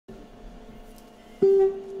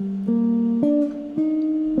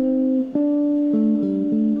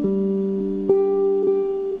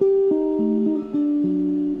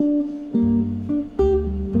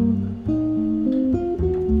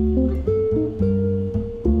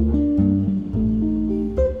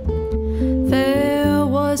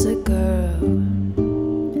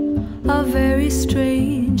very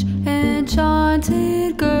strange,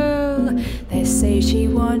 enchanted girl. They say she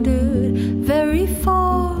wandered very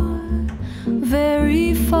far,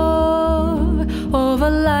 very far, over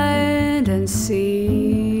land and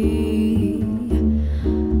sea.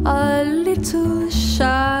 A little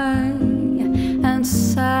shy and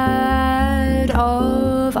sad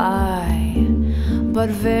of eye, but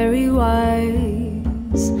very wise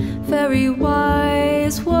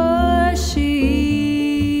was she.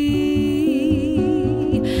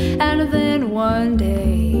 And then one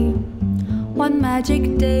day, one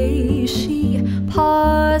magic day, she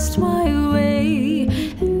passed my way.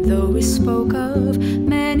 And though we spoke of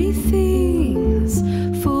many things,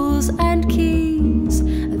 fools and kings,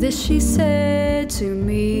 this she said to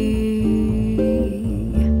me: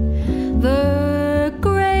 the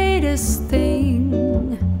greatest thing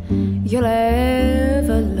you'll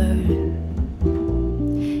ever learn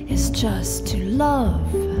is just to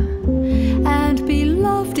love and be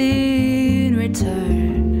loved in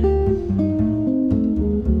return.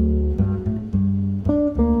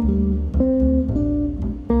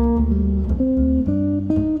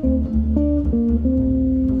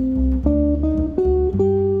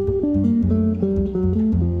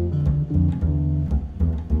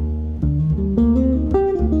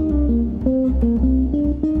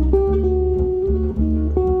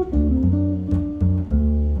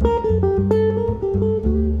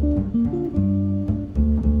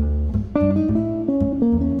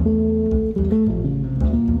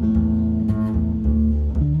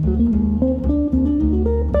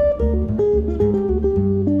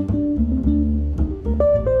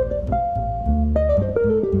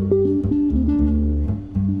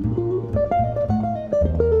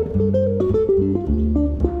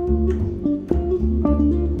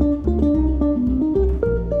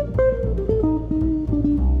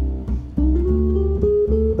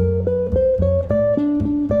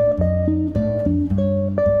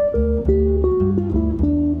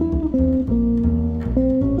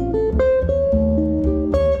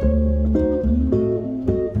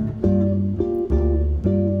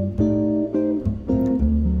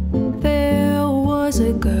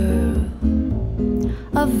 A girl,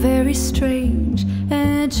 a very strange,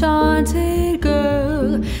 enchanted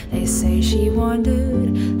girl. They say she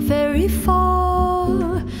wandered very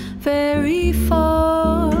far, very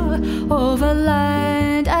far, over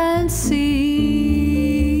land and sea.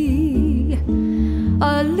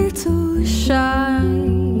 A little shy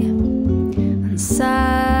and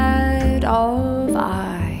sad of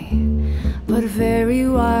eye, but very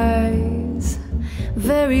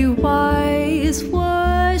wise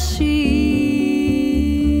was she.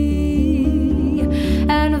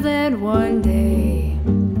 And then one day,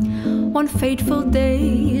 one fateful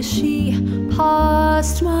day, she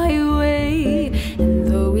passed my way. And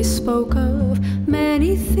though we spoke of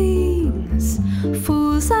many things,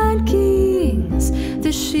 fools and kings,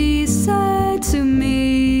 this she said to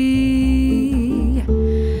me: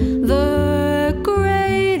 the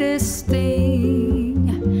greatest thing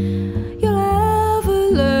you'll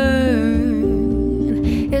ever learn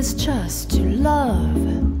is just to love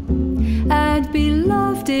and be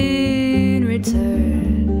loved in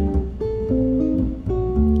return.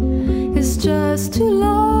 It's just to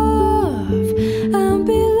love and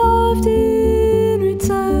be loved in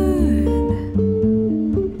return.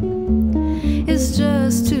 It's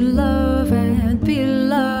just to love and be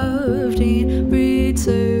loved in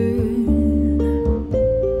return.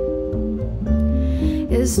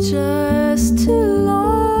 It's just to